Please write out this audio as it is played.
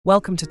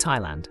Welcome to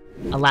Thailand,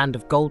 a land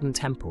of golden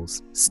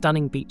temples,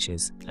 stunning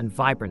beaches, and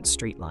vibrant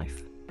street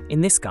life. In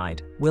this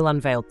guide, we'll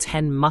unveil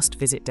 10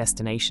 must-visit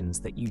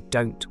destinations that you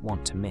don't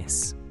want to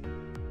miss.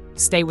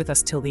 Stay with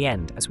us till the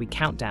end as we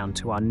count down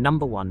to our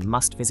 #1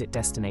 must-visit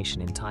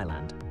destination in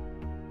Thailand.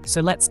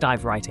 So let's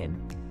dive right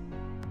in.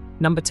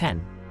 Number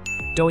 10.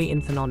 Doi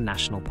Inthanon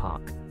National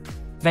Park.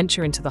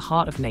 Venture into the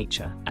heart of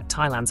nature at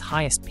Thailand's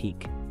highest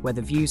peak, where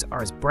the views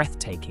are as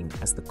breathtaking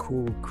as the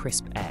cool,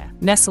 crisp air.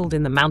 Nestled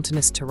in the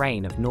mountainous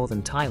terrain of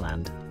northern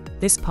Thailand,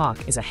 this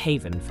park is a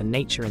haven for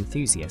nature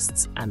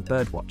enthusiasts and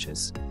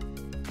birdwatchers.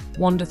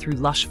 Wander through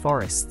lush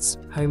forests,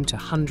 home to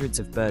hundreds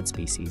of bird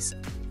species,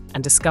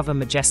 and discover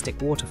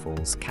majestic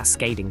waterfalls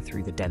cascading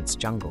through the dense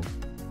jungle.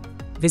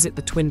 Visit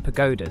the twin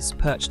pagodas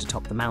perched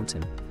atop the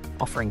mountain,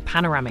 offering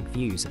panoramic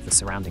views of the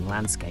surrounding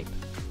landscape.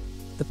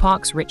 The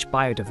park's rich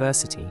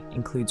biodiversity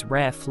includes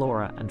rare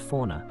flora and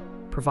fauna,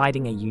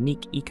 providing a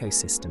unique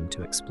ecosystem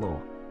to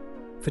explore.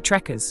 For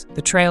trekkers,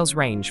 the trails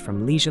range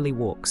from leisurely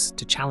walks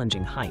to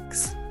challenging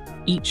hikes,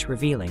 each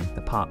revealing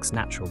the park's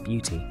natural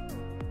beauty.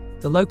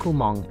 The local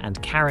Hmong and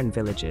Karen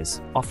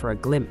villages offer a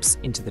glimpse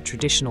into the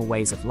traditional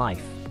ways of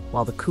life,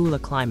 while the cooler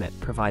climate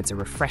provides a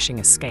refreshing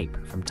escape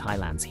from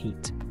Thailand's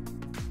heat.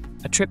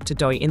 A trip to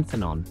Doi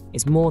Inthanon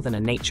is more than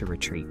a nature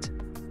retreat.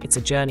 It's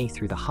a journey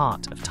through the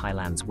heart of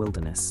Thailand's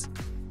wilderness.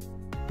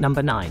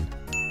 Number 9.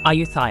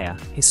 Ayutthaya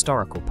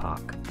Historical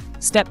Park.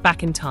 Step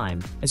back in time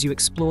as you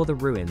explore the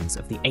ruins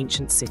of the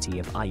ancient city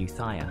of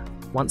Ayutthaya,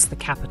 once the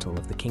capital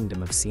of the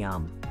Kingdom of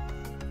Siam.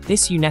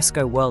 This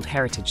UNESCO World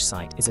Heritage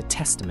Site is a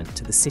testament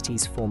to the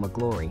city's former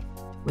glory,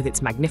 with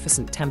its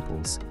magnificent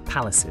temples,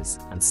 palaces,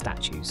 and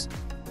statues.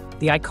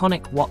 The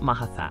iconic Wat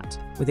Mahathat,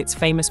 with its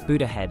famous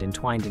Buddha head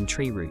entwined in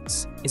tree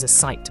roots, is a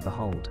sight to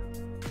behold.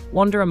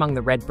 Wander among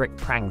the red brick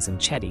prangs and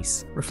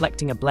chedis,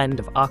 reflecting a blend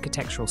of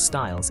architectural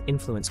styles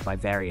influenced by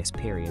various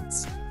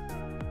periods.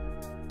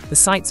 The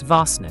site's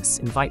vastness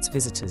invites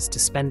visitors to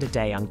spend a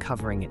day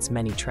uncovering its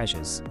many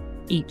treasures,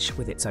 each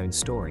with its own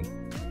story.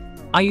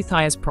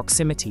 Ayutthaya's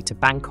proximity to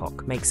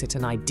Bangkok makes it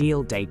an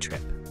ideal day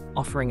trip,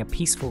 offering a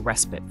peaceful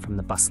respite from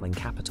the bustling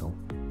capital.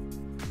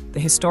 The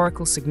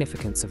historical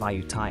significance of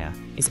Ayutthaya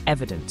is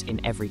evident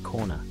in every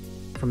corner,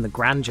 from the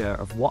grandeur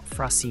of Wat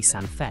Phra Si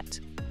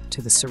Sanphet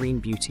to the serene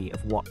beauty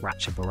of Wat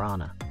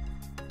Ratchabarana.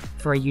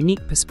 For a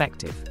unique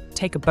perspective,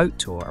 take a boat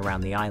tour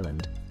around the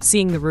island,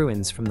 seeing the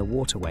ruins from the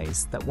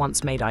waterways that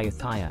once made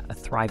Ayutthaya a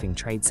thriving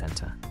trade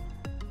centre.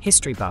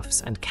 History buffs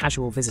and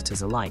casual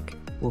visitors alike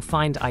will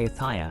find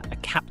Ayutthaya a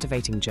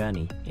captivating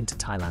journey into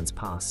Thailand's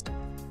past.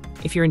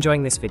 If you're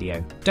enjoying this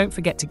video, don't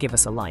forget to give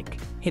us a like,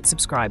 hit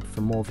subscribe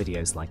for more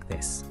videos like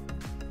this.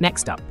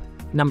 Next up,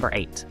 number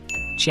 8.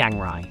 Chiang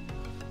Rai.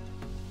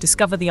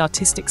 Discover the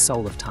artistic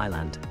soul of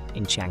Thailand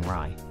in Chiang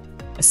Rai,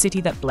 a city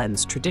that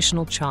blends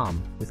traditional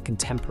charm with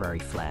contemporary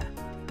flair.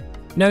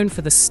 Known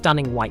for the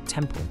stunning White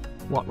Temple,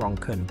 Wat Rong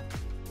Kun,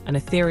 an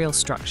ethereal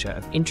structure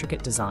of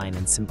intricate design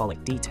and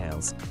symbolic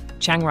details,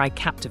 Chiang Rai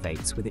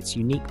captivates with its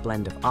unique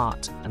blend of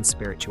art and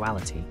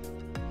spirituality.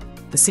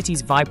 The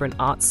city's vibrant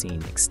art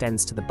scene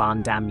extends to the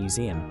Ban Dam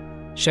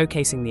Museum,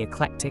 showcasing the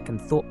eclectic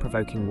and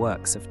thought-provoking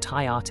works of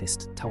Thai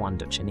artist Tawan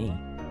Duchani.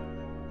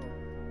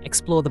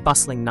 Explore the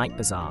bustling Night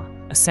Bazaar,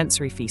 a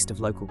sensory feast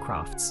of local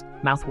crafts,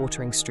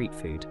 mouth-watering street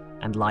food,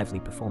 and lively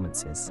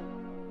performances.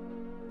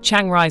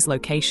 Chiang Rai's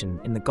location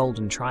in the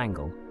Golden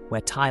Triangle,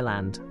 where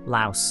Thailand,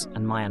 Laos,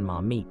 and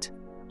Myanmar meet,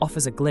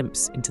 offers a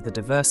glimpse into the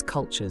diverse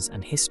cultures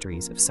and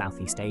histories of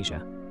Southeast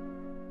Asia.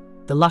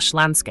 The lush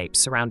landscapes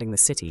surrounding the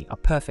city are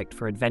perfect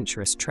for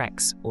adventurous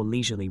treks or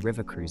leisurely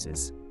river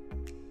cruises.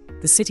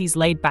 The city's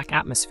laid-back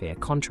atmosphere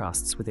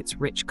contrasts with its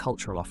rich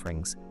cultural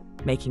offerings,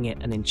 making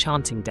it an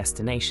enchanting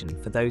destination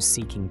for those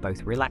seeking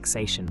both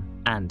relaxation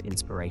and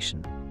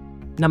inspiration.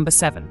 Number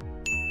 7.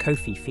 Koh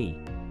Phi Phi.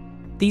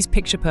 These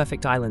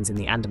picture-perfect islands in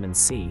the Andaman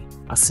Sea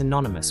are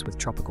synonymous with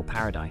tropical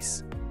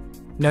paradise.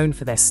 Known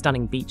for their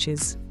stunning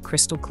beaches,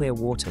 crystal-clear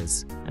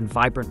waters, and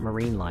vibrant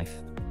marine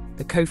life,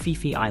 the Koh Phi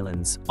Phi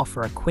Islands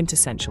offer a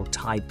quintessential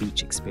Thai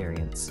beach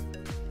experience.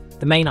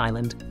 The main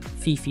island,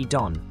 Phi Phi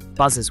Don,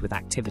 buzzes with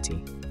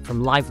activity,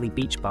 from lively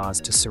beach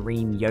bars to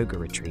serene yoga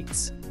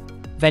retreats.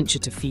 Venture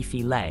to Phi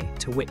Phi Lay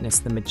to witness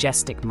the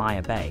majestic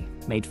Maya Bay,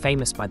 made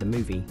famous by the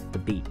movie The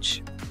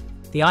Beach.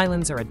 The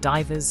islands are a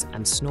divers'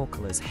 and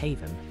snorkelers'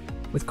 haven,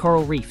 with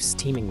coral reefs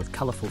teeming with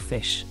colourful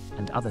fish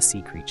and other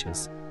sea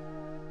creatures.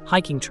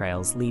 Hiking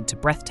trails lead to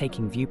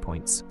breathtaking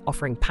viewpoints,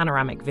 offering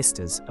panoramic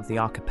vistas of the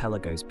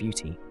archipelago's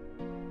beauty.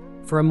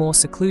 For a more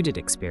secluded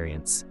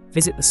experience,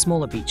 visit the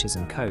smaller beaches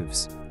and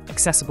coves,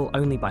 accessible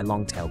only by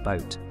longtail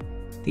boat.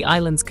 The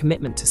island's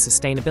commitment to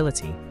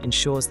sustainability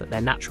ensures that their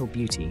natural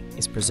beauty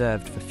is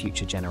preserved for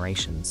future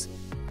generations.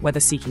 Whether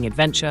seeking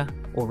adventure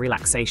or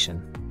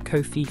relaxation,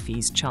 Koh Phi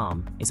Phi's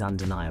charm is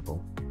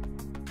undeniable.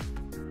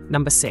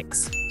 Number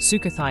 6.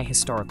 Sukhothai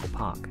Historical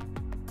Park.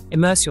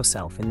 Immerse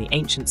yourself in the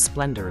ancient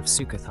splendor of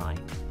Sukhothai,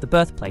 the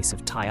birthplace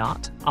of Thai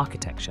art,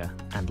 architecture,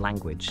 and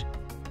language.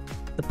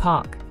 The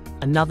park,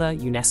 another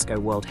UNESCO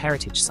World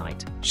Heritage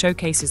Site,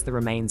 showcases the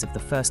remains of the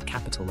first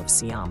capital of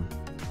Siam.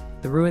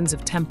 The ruins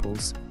of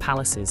temples,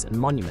 palaces, and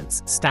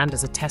monuments stand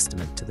as a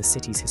testament to the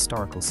city's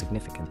historical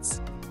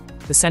significance.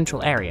 The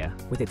central area,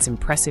 with its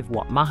impressive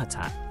Wat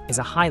Mahathat, is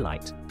a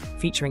highlight,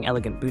 featuring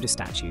elegant Buddha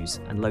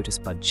statues and lotus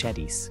bud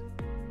chedis.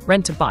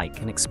 Rent a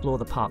bike and explore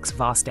the park's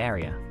vast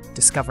area,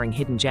 discovering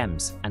hidden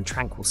gems and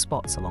tranquil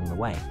spots along the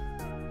way.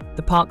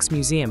 The park's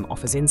museum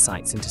offers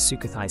insights into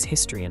Sukhothai's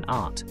history and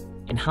art,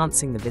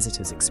 enhancing the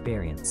visitor's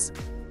experience.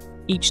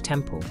 Each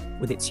temple,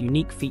 with its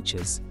unique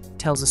features,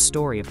 tells a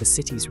story of the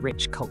city's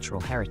rich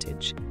cultural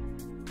heritage.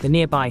 The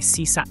nearby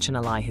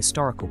Sachanalai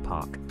Historical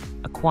Park,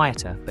 a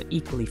quieter but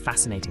equally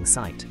fascinating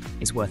site,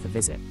 is worth a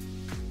visit.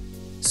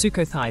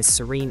 Sukhothai's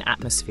serene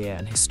atmosphere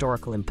and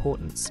historical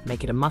importance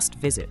make it a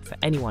must-visit for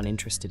anyone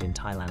interested in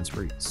Thailand's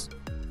roots.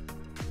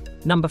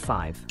 Number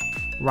 5.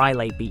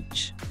 Railay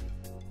Beach.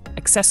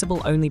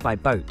 Accessible only by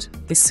boat,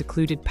 this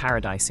secluded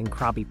paradise in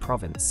Krabi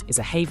province is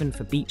a haven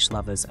for beach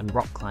lovers and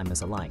rock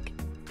climbers alike.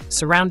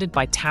 Surrounded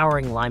by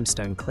towering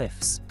limestone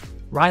cliffs,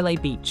 Railay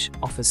Beach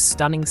offers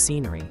stunning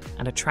scenery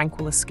and a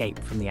tranquil escape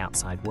from the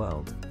outside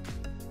world.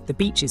 The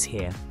beaches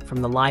here,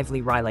 from the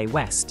lively Railay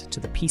West to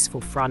the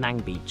peaceful Phra Nang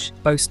Beach,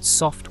 boast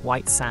soft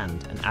white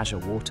sand and azure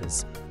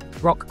waters.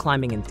 Rock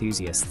climbing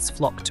enthusiasts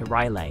flock to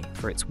Railay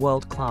for its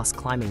world-class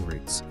climbing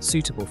routes,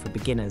 suitable for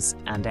beginners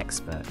and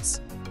experts.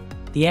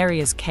 The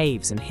area's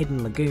caves and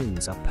hidden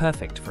lagoons are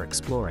perfect for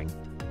exploring,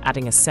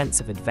 adding a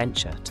sense of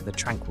adventure to the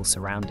tranquil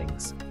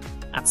surroundings.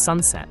 At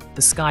sunset,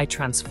 the sky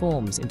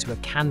transforms into a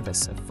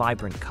canvas of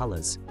vibrant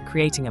colors,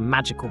 creating a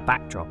magical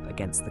backdrop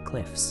against the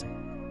cliffs.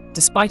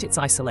 Despite its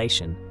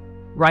isolation,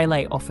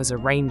 Railay offers a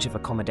range of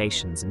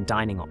accommodations and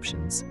dining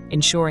options,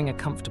 ensuring a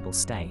comfortable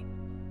stay.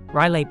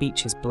 Railay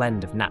Beach's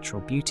blend of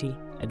natural beauty,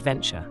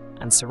 adventure,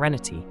 and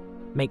serenity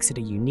makes it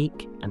a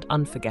unique and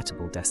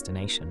unforgettable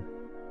destination.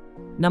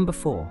 Number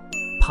 4.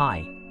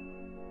 Pai.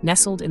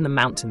 Nestled in the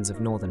mountains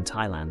of northern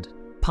Thailand,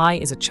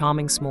 Pai is a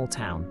charming small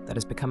town that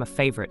has become a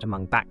favorite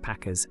among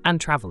backpackers and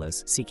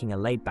travelers seeking a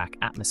laid-back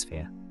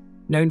atmosphere.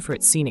 Known for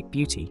its scenic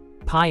beauty,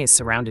 Pai is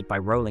surrounded by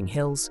rolling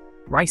hills,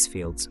 rice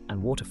fields,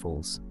 and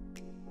waterfalls.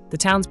 The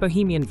town's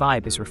bohemian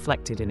vibe is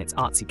reflected in its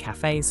artsy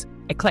cafes,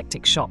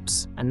 eclectic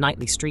shops, and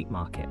nightly street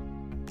market.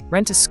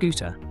 Rent a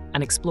scooter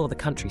and explore the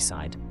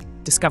countryside,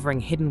 discovering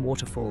hidden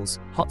waterfalls,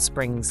 hot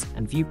springs,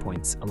 and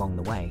viewpoints along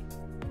the way.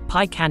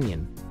 Pai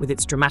Canyon, with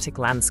its dramatic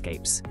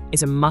landscapes,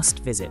 is a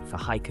must-visit for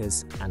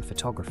hikers and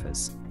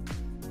photographers.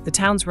 The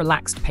town's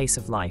relaxed pace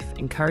of life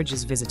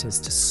encourages visitors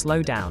to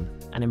slow down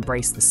and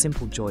embrace the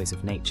simple joys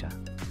of nature.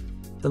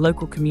 The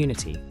local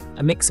community,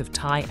 a mix of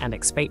Thai and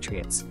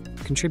expatriates,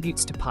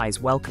 contributes to Pai's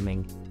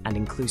welcoming and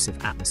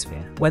inclusive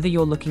atmosphere. Whether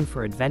you're looking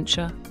for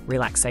adventure,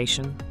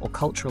 relaxation, or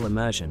cultural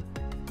immersion,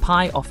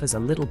 Pai offers a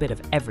little bit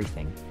of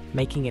everything,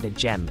 making it a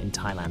gem in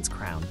Thailand's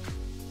crown.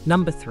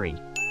 Number 3.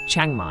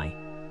 Chiang Mai.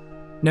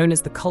 Known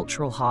as the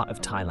cultural heart of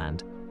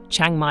Thailand,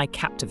 Chiang Mai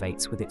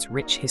captivates with its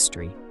rich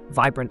history,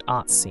 vibrant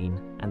arts scene,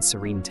 and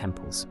serene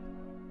temples.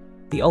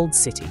 The old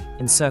city,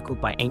 encircled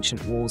by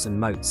ancient walls and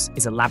moats,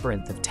 is a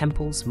labyrinth of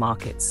temples,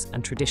 markets,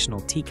 and traditional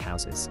teak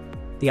houses.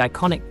 The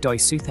iconic Doi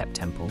Suthep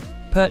Temple,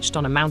 perched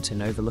on a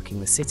mountain overlooking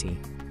the city,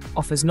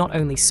 offers not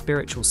only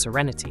spiritual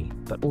serenity,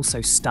 but also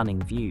stunning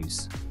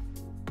views.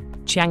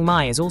 Chiang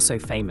Mai is also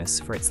famous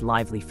for its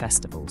lively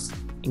festivals,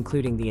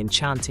 including the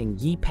enchanting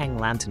Yi Peng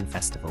Lantern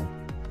Festival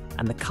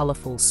and the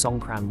colourful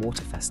Songkran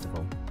Water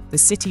Festival. The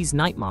city's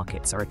night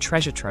markets are a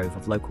treasure trove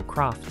of local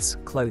crafts,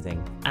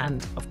 clothing,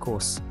 and, of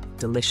course,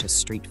 delicious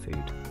street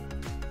food.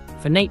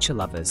 For nature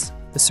lovers,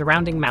 the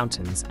surrounding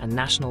mountains and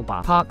national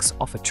parks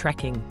offer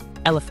trekking,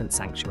 elephant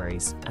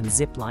sanctuaries, and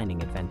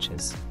zip-lining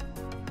adventures.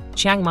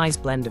 Chiang Mai's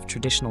blend of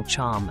traditional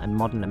charm and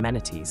modern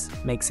amenities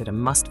makes it a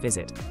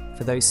must-visit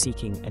for those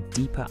seeking a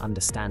deeper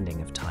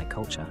understanding of Thai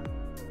culture.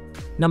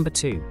 Number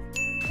 2.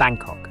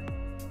 Bangkok.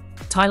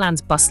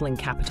 Thailand's bustling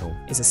capital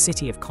is a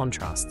city of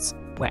contrasts,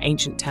 where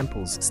ancient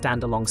temples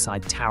stand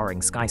alongside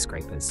towering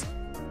skyscrapers.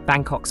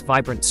 Bangkok's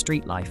vibrant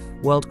street life,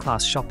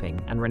 world-class shopping,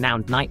 and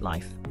renowned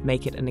nightlife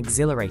make it an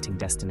exhilarating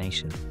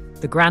destination.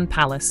 The Grand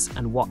Palace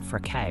and Wat Phra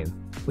Kaew,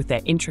 with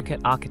their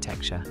intricate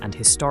architecture and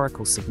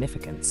historical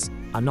significance,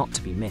 are not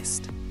to be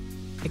missed.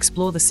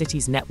 Explore the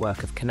city's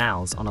network of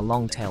canals on a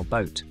long-tail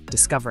boat,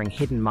 discovering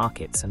hidden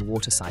markets and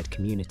waterside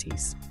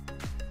communities.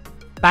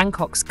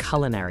 Bangkok's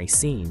culinary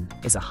scene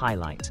is a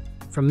highlight,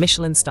 from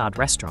Michelin-starred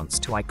restaurants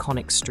to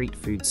iconic street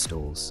food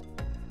stalls.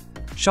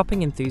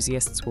 Shopping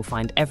enthusiasts will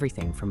find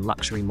everything from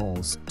luxury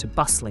malls to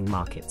bustling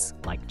markets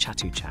like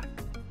Chatuchak.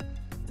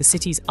 The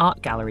city's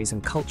art galleries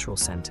and cultural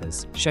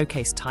centres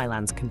showcase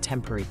Thailand's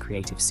contemporary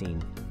creative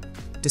scene.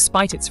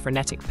 Despite its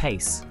frenetic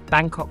pace,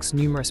 Bangkok's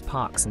numerous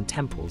parks and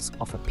temples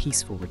offer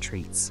peaceful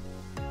retreats.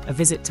 A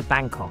visit to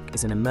Bangkok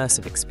is an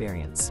immersive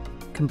experience,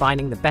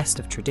 combining the best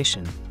of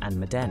tradition and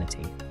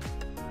modernity.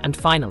 And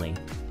finally,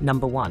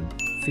 number 1,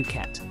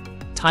 Phuket.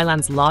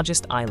 Thailand's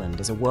largest island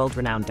is a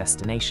world-renowned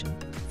destination,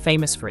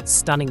 famous for its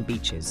stunning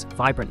beaches,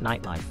 vibrant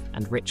nightlife,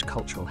 and rich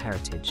cultural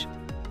heritage.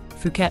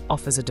 Phuket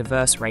offers a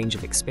diverse range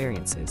of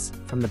experiences,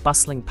 from the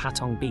bustling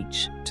Patong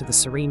Beach to the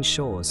serene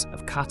shores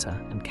of Kata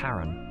and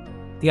Karon.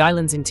 The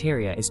island's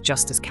interior is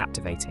just as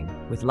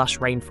captivating, with lush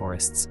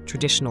rainforests,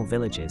 traditional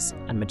villages,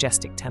 and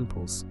majestic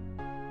temples.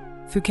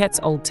 Phuket's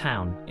Old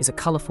Town is a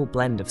colourful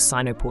blend of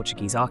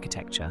Sino-Portuguese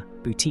architecture,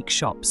 boutique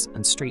shops,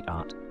 and street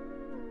art.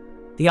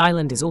 The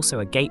island is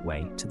also a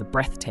gateway to the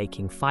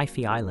breathtaking Phi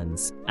Phi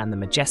Islands and the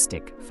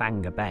majestic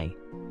Phang Bay.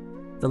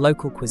 The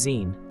local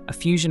cuisine, a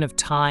fusion of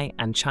Thai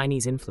and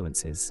Chinese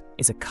influences,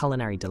 is a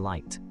culinary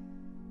delight.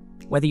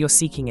 Whether you're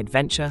seeking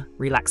adventure,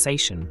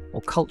 relaxation,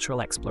 or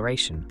cultural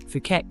exploration,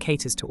 Phuket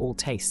caters to all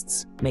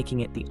tastes,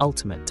 making it the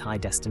ultimate Thai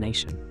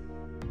destination.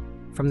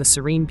 From the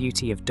serene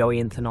beauty of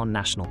Inthanon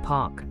National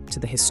Park to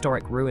the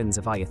historic ruins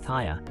of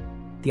Ayutthaya,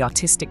 the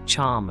artistic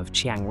charm of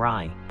Chiang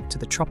Rai to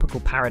the tropical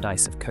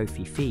paradise of Koh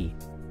Phi Phi,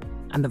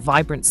 and the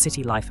vibrant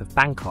city life of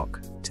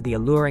Bangkok to the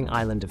alluring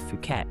island of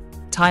Phuket,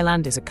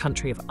 Thailand is a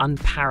country of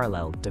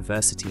unparalleled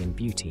diversity and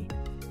beauty.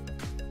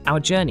 Our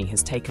journey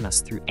has taken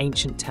us through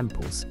ancient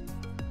temples,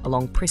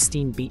 along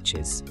pristine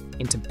beaches,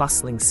 into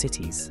bustling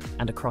cities,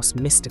 and across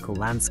mystical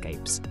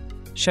landscapes,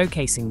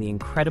 showcasing the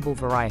incredible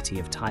variety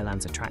of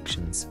Thailand's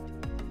attractions.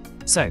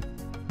 So,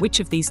 which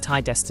of these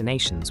Thai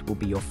destinations will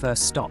be your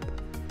first stop?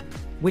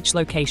 Which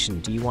location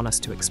do you want us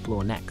to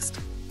explore next?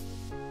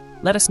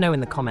 Let us know in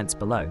the comments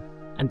below,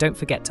 and don't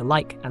forget to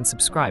like and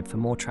subscribe for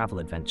more travel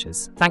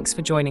adventures. Thanks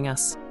for joining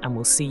us, and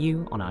we'll see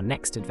you on our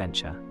next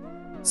adventure.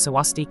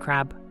 Sawasdee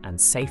Crab and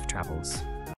safe travels.